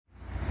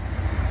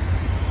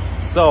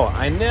So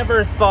I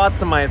never thought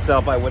to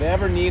myself I would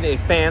ever need a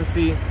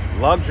fancy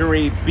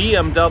luxury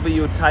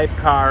BMW type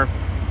car,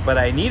 but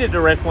I needed to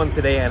rent one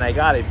today, and I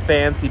got a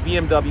fancy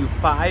BMW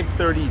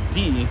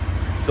 530D.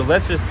 So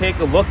let's just take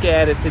a look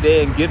at it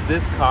today and give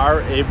this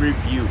car a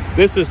review.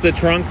 This is the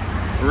trunk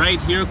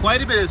right here.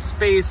 Quite a bit of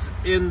space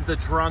in the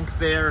trunk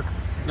there.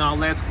 Now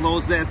let's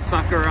close that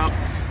sucker up.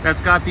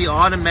 That's got the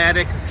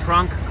automatic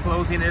trunk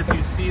closing, as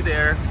you see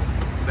there.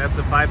 That's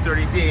a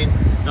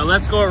 530D. Now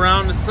let's go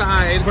around the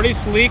side. Pretty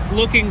sleek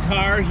looking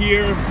car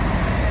here.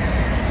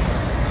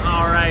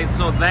 All right,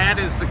 so that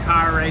is the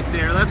car right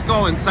there. Let's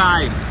go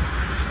inside.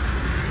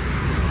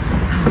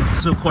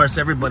 So of course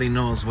everybody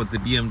knows what the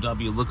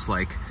BMW looks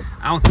like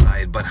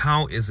outside, but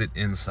how is it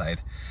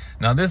inside?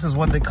 Now this is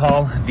what they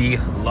call the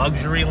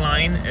luxury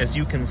line, as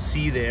you can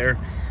see there.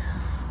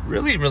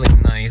 Really, really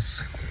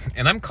nice.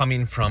 And I'm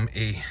coming from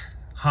a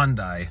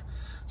Hyundai,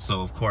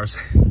 so of course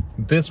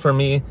this for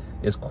me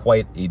is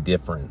quite a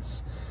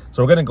difference.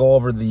 So we're going to go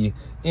over the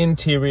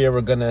interior, we're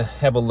going to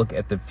have a look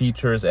at the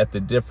features, at the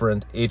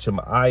different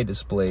HMI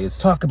displays,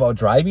 talk about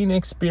driving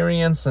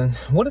experience and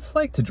what it's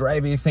like to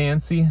drive a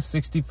fancy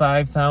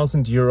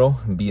 65,000 euro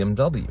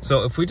BMW.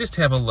 So if we just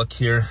have a look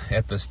here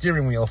at the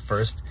steering wheel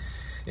first,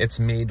 it's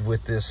made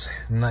with this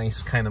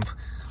nice kind of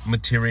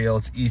material.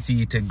 It's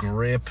easy to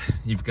grip.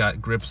 You've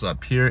got grips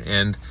up here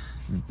and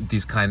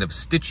these kind of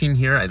stitching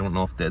here. I don't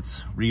know if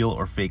that's real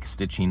or fake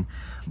stitching,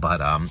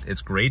 but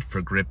it's great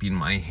for gripping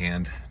my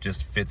hand.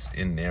 Just fits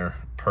in there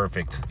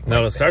perfect.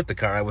 Now to start the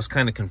car, I was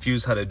kind of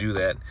confused how to do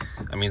that.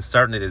 I mean,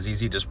 starting it is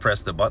easy, just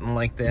press the button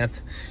like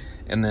that.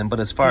 And then, but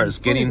as far as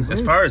getting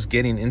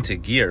into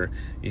gear,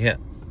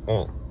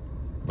 oh,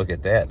 look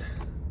at that.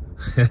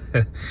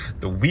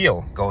 The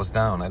wheel goes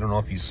down. I don't know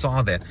if you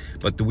saw that,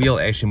 but the wheel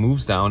actually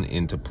moves down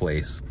into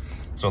place.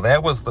 So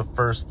that was the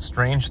first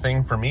strange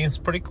thing for me. It's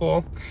pretty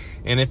cool.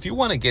 And if you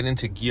want to get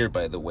into gear,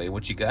 by the way,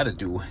 what you got to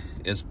do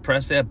is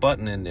press that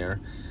button in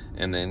there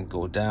and then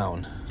go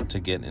down to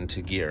get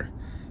into gear.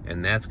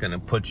 And that's going to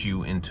put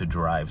you into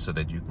drive so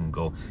that you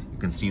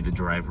can see the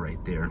drive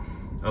right there.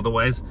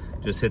 Otherwise,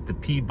 just hit the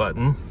P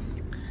button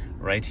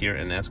right here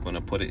and that's going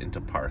to put it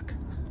into park.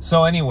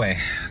 So anyway,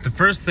 the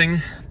first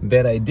thing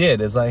that I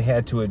did is I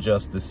had to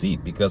adjust the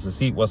seat because the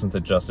seat wasn't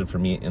adjusted for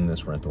me in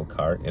this rental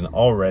car, and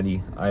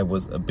already I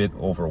was a bit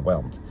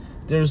overwhelmed.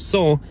 There's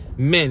so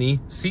many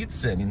seat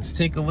settings.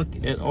 Take a look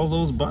at all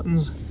those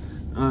buttons,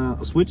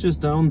 switches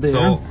down there.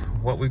 So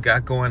what we've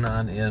got going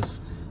on is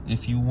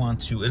if you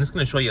want to, and it's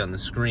going to show you on the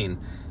screen,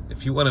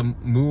 if you want to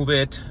move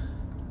it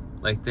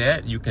like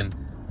that, you can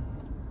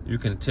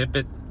tip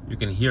it. You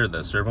can hear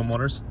the servo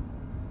motors.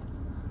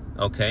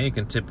 Okay, you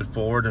can tip it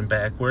forward and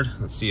backward.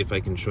 Let's see if I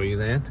can show you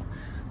that.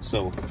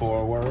 So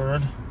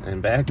forward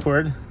and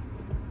backward.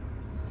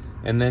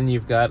 And then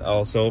you've got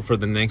also, for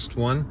the next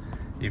one,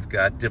 you've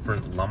got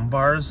different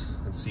lumbars.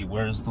 Let's see,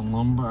 where's the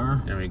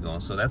lumbar? There we go.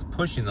 So that's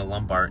pushing the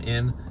lumbar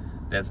in,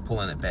 that's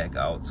pulling it back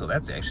out. So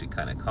that's actually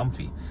kind of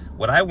comfy.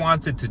 What I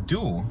wanted to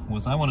do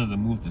was I wanted to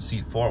move the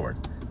seat forward.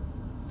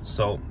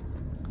 So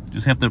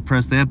just have to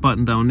press that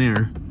button down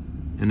there,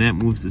 and that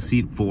moves the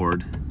seat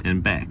forward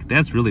and back.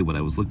 That's really what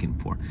I was looking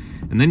for.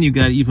 And then you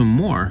got even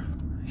more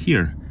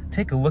here.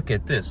 Take a look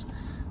at this.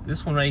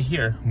 This one right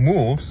here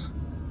moves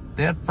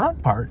that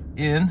front part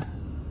in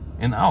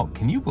and out.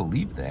 Can you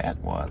believe that?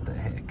 What the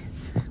heck?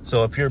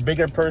 So if you're a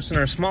bigger person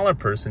or a smaller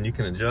person, you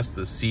can adjust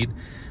the seat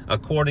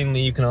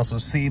accordingly. You can also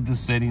save the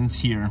settings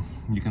here.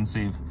 You can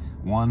save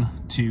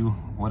 1, 2,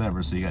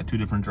 whatever. So you got 2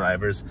 different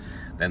drivers,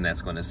 then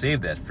that's going to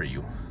save that for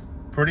you.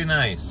 Pretty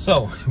nice.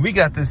 So we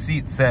got the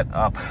seat set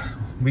up.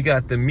 We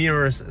got the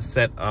mirrors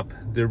set up,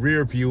 the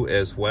rear view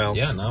as well.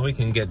 Yeah, now we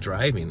can get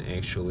driving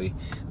actually.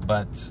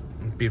 But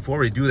before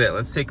we do that,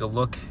 let's take a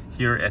look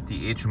here at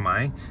the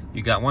HMI.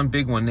 You got one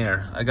big one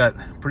there. I got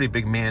pretty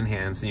big man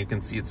hands, and you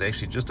can see it's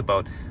actually just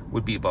about,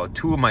 would be about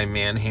 2 of my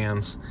man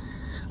hands.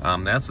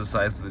 That's the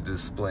size of the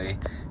display.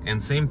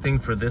 And same thing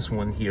for this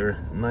one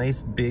here.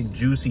 Nice big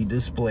juicy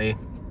display.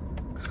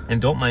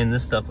 And don't mind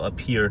this stuff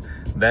up here.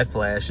 That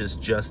flashes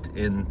just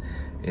in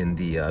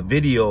the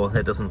video.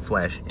 That doesn't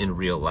flash in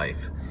real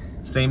life.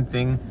 Same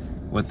thing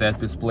with that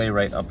display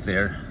right up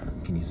there.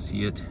 Can you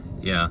see it?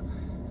 Yeah.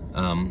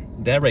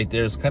 That right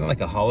there is kind of like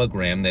a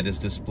hologram that is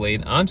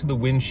displayed onto the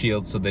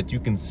windshield so that you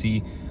can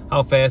see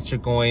how fast you're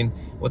going,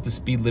 what the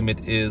speed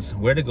limit is,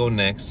 where to go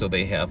next. So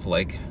they have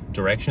like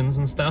directions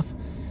and stuff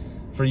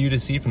for you to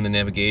see from the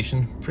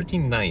navigation. Pretty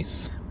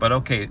nice. But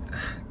okay,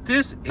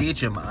 this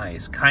HMI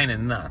is kind of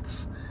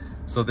nuts.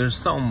 So there's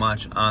so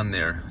much on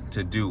there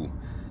to do.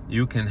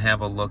 You can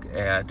have a look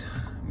at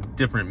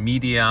different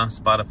media,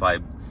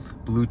 Spotify,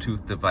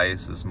 Bluetooth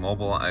devices,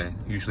 mobile. I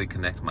usually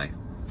connect my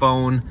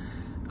phone.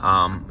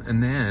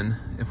 And then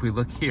if we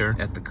look here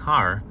at the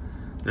car,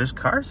 there's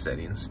car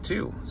settings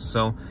too.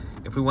 So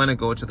if we want to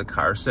go to the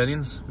car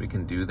settings, we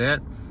can do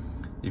that.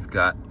 You've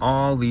got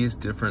all these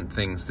different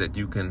things that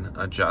you can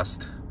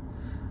adjust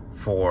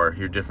for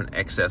your different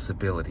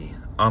accessibility.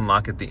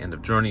 Unlock at the end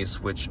of journey,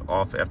 switch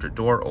off after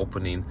door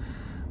opening,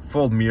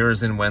 fold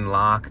mirrors in when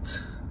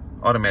locked,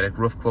 automatic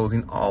roof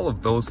closing, all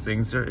of those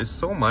things. There is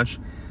so much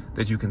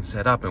that you can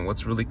set up. And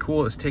what's really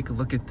cool is take a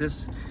look at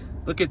this.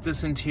 Look at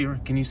this interior.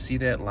 Can you see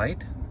that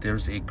light?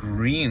 There's a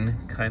green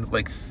kind of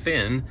like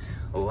thin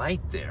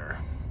light there.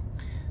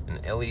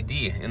 An LED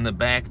in the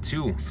back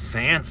too.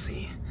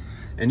 Fancy.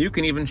 And you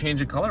can even change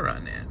the color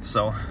on that.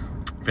 So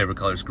favorite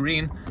color is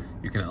green.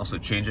 You can also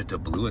change it to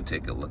blue, and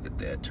take a look at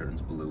that. It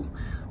turns blue.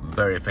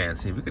 Very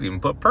fancy. We could even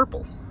put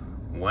purple.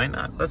 Why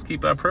not? Let's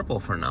keep our purple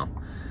for now.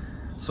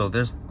 So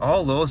there's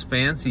all those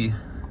fancy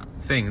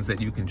things that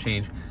you can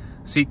change.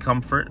 Seat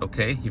comfort,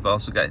 okay. You've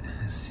also got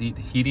seat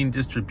heating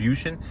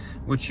distribution,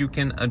 which you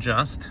can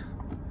adjust.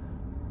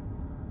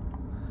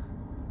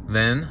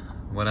 Then,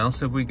 what else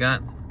have we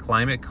got?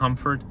 Climate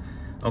comfort.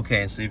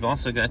 Okay, so you've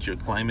also got your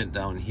climate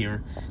down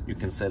here. You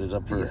can set it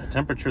up for a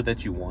temperature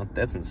that you want.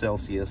 That's in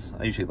Celsius.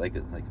 I usually like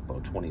it like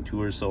about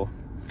 22 or so.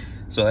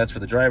 So that's for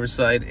the driver's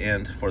side,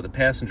 and for the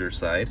passenger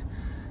side,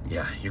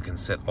 yeah, you can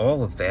set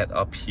all of that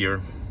up here.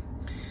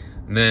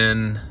 And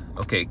then,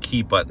 okay,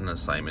 key button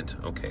assignment.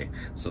 Okay,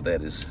 so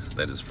that is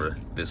for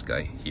this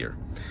guy here.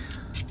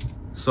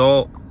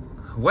 So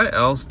what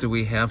else do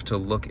we have to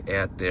look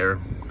at there?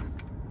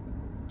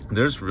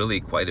 There's really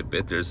quite a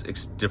bit. There's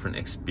different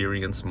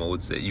experience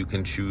modes that you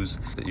can choose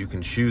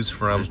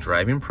from. There's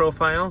driving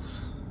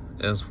profiles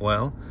as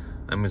well.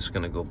 I'm just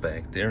gonna go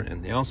back there,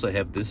 and they also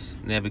have this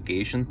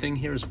navigation thing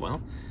here as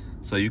well.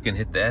 So you can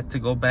hit that to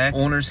go back.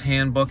 Owner's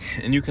handbook,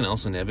 and you can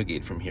also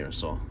navigate from here.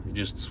 So you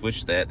just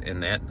switch that,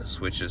 and that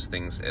switches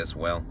things as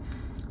well.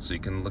 So you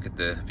can look at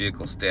the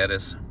vehicle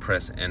status,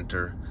 press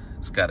enter.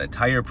 It's got a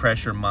tire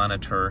pressure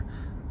monitor,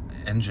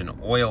 engine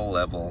oil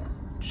level,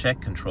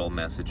 check control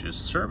messages,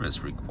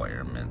 service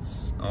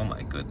requirements. Oh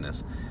my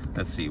goodness.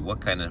 Let's see,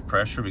 what kind of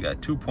pressure? We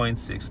got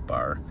 2.6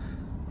 bar.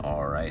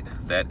 All right,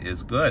 that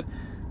is good.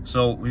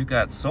 So we've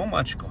got so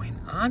much going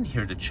on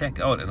here to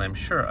check out, and I'm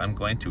sure I'm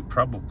going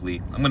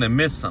to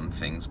miss some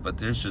things, but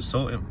there's just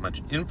so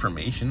much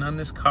information on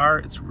this car.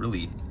 It's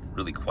really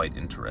quite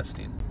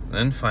interesting.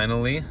 Then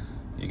finally,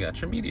 you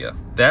got your media.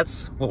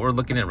 That's what we're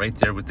looking at right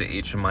there with the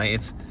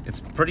HMI. It's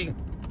pretty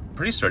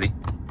sturdy.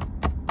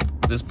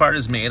 This part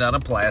is made out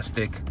of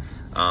plastic,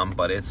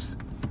 but it's,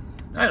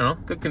 I don't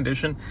know, good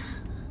condition.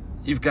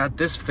 You've got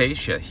this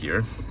fascia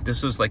here.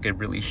 This is like a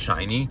really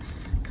shiny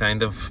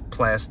kind of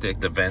plastic.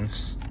 The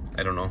vents,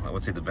 I don't know, I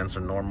would say the vents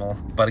are normal.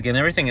 But again,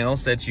 everything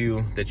else that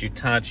you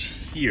touch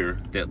here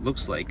that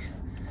looks like,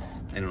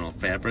 I don't know,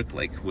 fabric,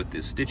 like with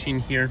this stitching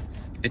here,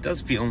 it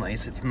does feel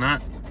nice. It's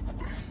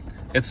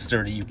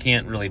sturdy. You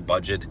can't really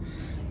budge it.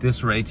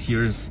 This right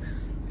here is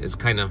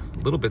kind of a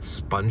little bit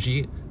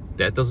spongy.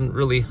 That doesn't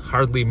really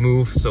hardly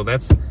move, so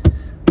that's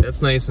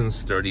nice and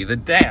sturdy. The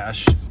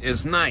dash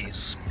is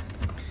nice.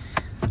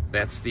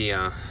 That's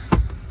the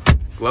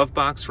glove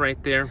box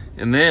right there.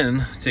 And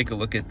then take a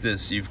look at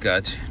this. You've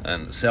got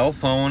a cell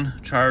phone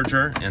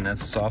charger, and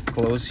that's soft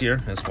close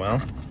here as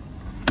well.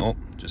 Oh,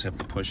 just have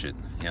to push it.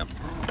 Yep.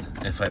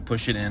 If I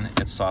push it in,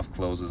 it soft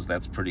closes.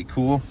 That's pretty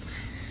cool.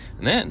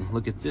 And then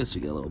look at this.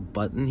 You got a little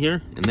button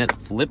here, and that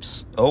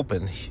flips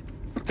open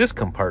this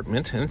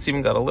compartment, and it's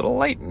even got a little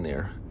light in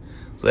there.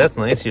 So that's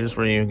nice. Here's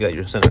where you got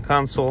your center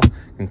console.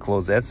 You can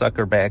close that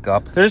sucker back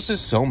up. There's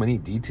just so many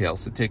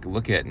details to take a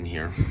look at in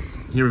here.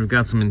 Here we've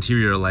got some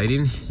interior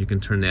lighting. You can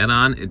turn that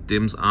on. It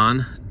dims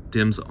on,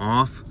 dims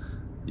off.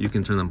 You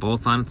can turn them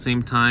both on at the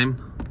same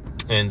time.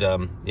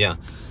 And yeah,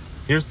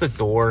 here's the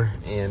door,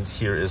 and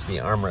here is the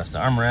armrest. The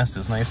armrest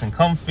is nice and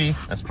comfy.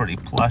 That's pretty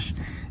plush,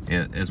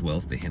 as well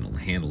as the handle. The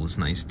handle is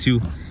nice too.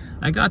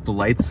 I got the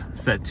lights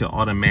set to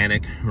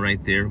automatic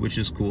right there, which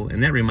is cool.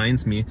 And that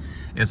reminds me,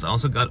 it's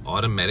also got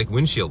automatic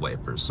windshield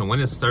wipers. So when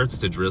it starts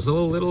to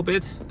drizzle a little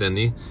bit, then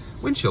the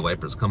windshield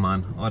wipers come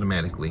on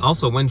automatically.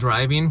 Also, when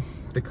driving,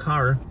 the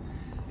car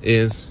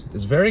is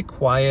very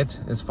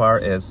quiet as far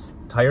as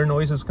tire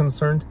noise is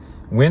concerned.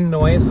 Wind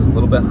noise is a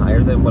little bit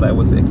higher than what I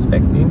was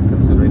expecting,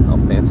 considering how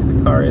fancy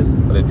the car is,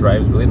 but it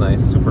drives really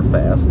nice, super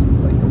fast,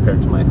 like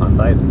compared to my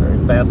Hyundai, it's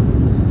very fast.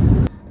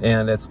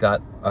 And it's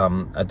got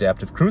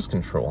adaptive cruise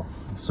control.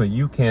 So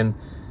you can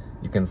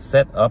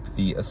set up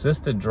the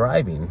assisted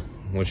driving,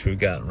 which we've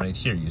got right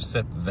here. You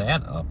set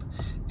that up,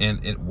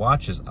 and it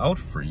watches out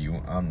for you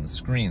on the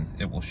screen.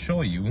 It will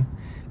show you,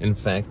 in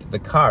fact, the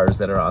cars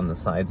that are on the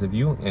sides of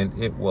you, and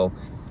it will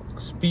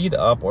speed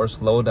up or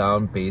slow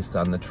down based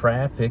on the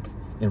traffic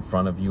in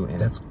front of you.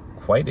 And that's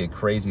quite a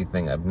crazy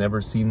thing. I've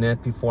never seen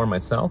that before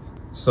myself.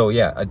 So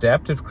yeah,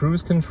 adaptive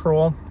cruise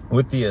control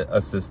with the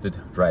assisted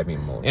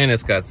driving mode. And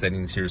it's got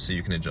settings here so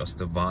you can adjust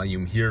the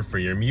volume here for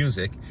your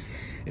music.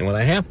 And what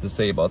I have to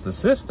say about the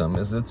system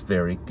is it's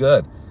very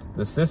good.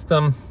 The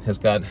system has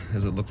got,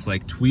 as it looks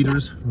like,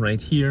 tweeters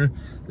right here.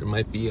 There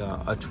might be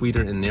a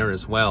tweeter in there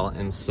as well.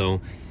 And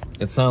so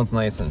it sounds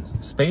nice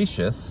and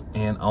spacious,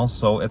 and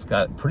also it's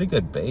got pretty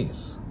good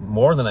bass,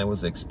 more than I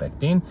was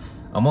expecting.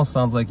 Almost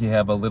sounds like you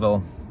have a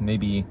little,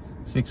 maybe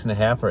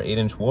 6.5 or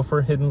 8-inch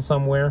woofer hidden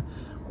somewhere,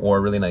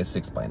 or really nice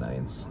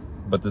 6x9s.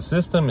 But the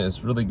system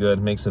is really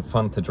good, makes it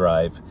fun to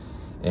drive.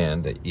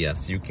 And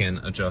yes, you can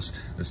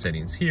adjust the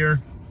settings here.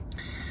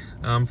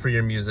 for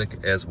your music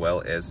as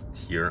well as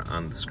here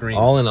on the screen.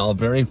 All in all,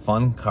 very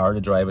fun car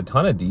to drive, a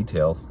ton of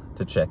details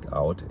to check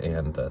out,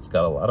 and it's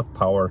got a lot of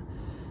power.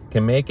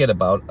 Can make it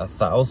about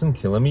 1,000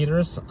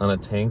 kilometers on a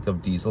tank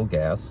of diesel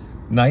gas.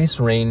 Nice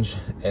range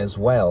as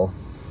well.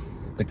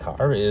 The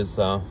car is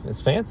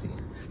fancy.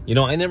 You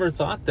know, I never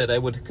thought that I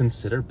would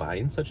consider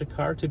buying such a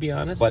car, to be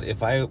honest, but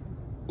if I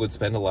would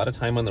spend a lot of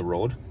time on the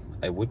road,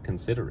 I would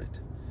consider it,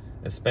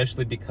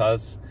 especially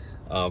because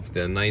of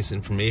the nice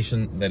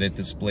information that it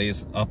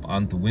displays up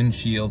on the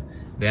windshield.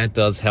 That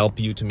does help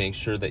you to make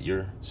sure that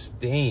you're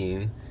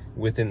staying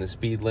within the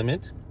speed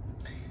limit,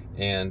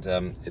 and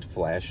it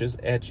flashes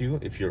at you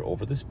if you're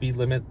over the speed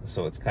limit,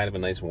 so it's kind of a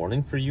nice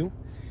warning for you.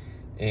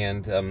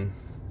 And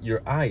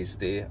your eyes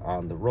stay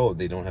on the road.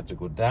 They don't have to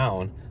go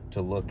down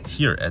to look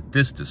here at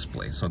this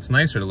display. So it's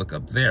nicer to look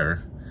up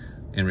there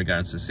in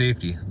regards to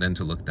safety than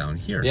to look down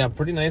here. Yeah,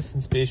 pretty nice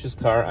and spacious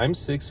car. I'm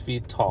 6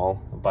 feet tall,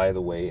 by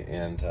the way,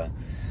 and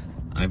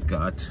I've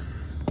got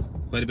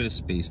quite a bit of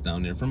space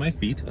down there for my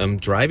feet.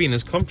 Driving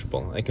is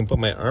comfortable. I can put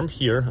my arm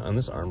here on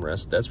this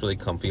armrest. That's really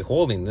comfy.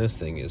 Holding this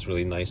thing is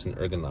really nice and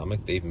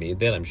ergonomic. They've made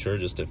that, I'm sure,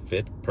 just to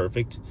fit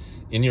perfect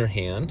in your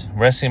hand.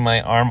 Resting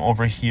my arm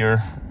over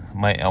here,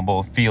 my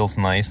elbow feels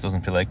nice.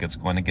 Doesn't feel like it's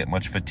going to get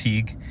much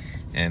fatigue.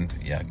 And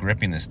yeah,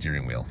 gripping the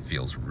steering wheel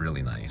feels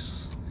really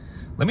nice.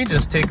 Let me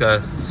just take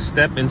a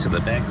step into the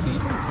back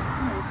seat.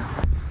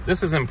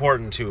 This is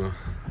important too.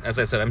 As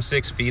I said, I'm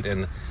 6 feet,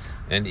 and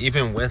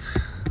even with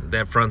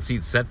that front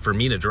seat set for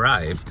me to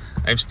drive,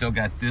 I've still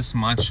got this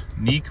much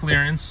knee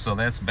clearance, so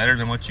that's better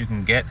than what you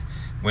can get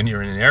when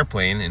you're in an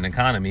airplane in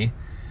economy.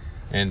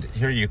 And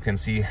here you can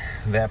see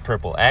that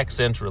purple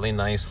accent really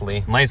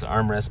nicely. Nice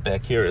armrest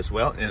back here as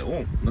well. And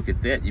oh, look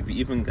at that. You've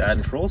even got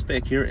controls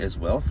back here as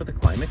well for the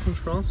climate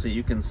control. So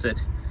you can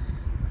sit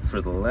for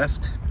the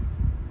left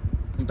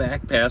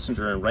back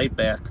passenger and right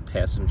back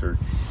passenger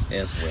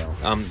as well.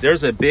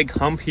 There's a big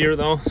hump here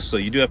though, so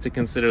you do have to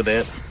consider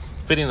that.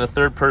 Fitting a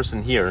third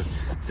person here,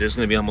 there's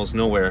going to be almost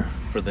nowhere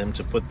for them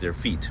to put their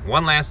feet.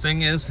 One last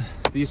thing is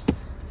these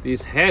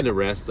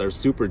headrests are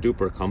super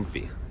duper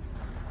comfy.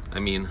 I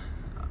mean,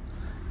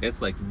 it's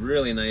like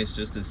really nice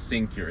just to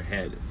sink your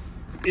head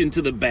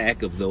into the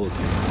back of those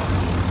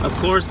things. Of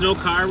course, no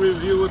car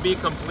review would be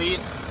complete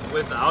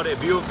without a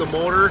view of the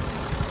motor.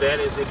 That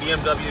is a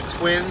BMW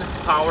twin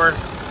power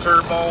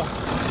turbo.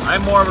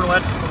 I'm more of an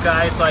electrical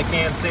guy, so I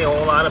can't say a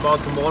whole lot about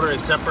the motor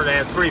except for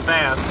that it's pretty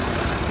fast.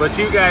 But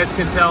you guys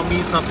can tell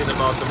me something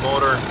about the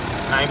motor,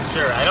 I'm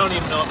sure. I don't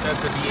even know if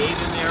that's a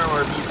V8 in there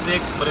or a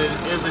V6, but it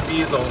is a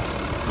diesel.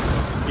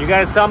 You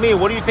guys tell me,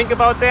 what do you think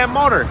about that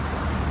motor?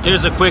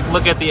 Here's a quick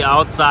look at the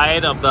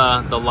outside of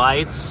the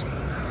lights.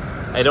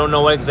 I don't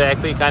know what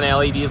exactly kind of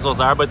LEDs those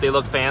are, but they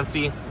look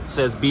fancy. It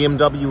says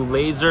BMW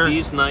laser.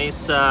 These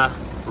nice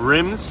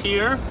rims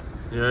here.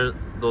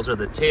 Those are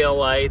the tail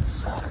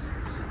lights.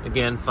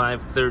 Again,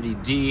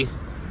 530D.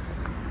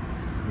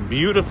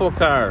 Beautiful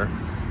car.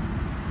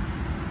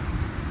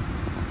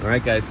 All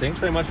right, guys, thanks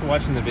very much for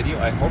watching the video.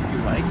 I hope you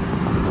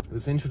like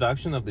this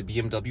introduction of the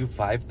BMW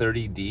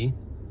 530D.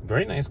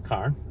 Very nice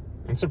car.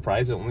 I'm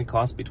surprised it only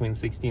costs between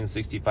 60 and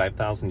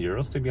 65,000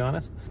 euros, to be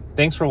honest.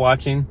 Thanks for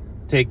watching.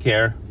 Take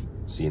care.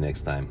 See you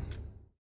next time.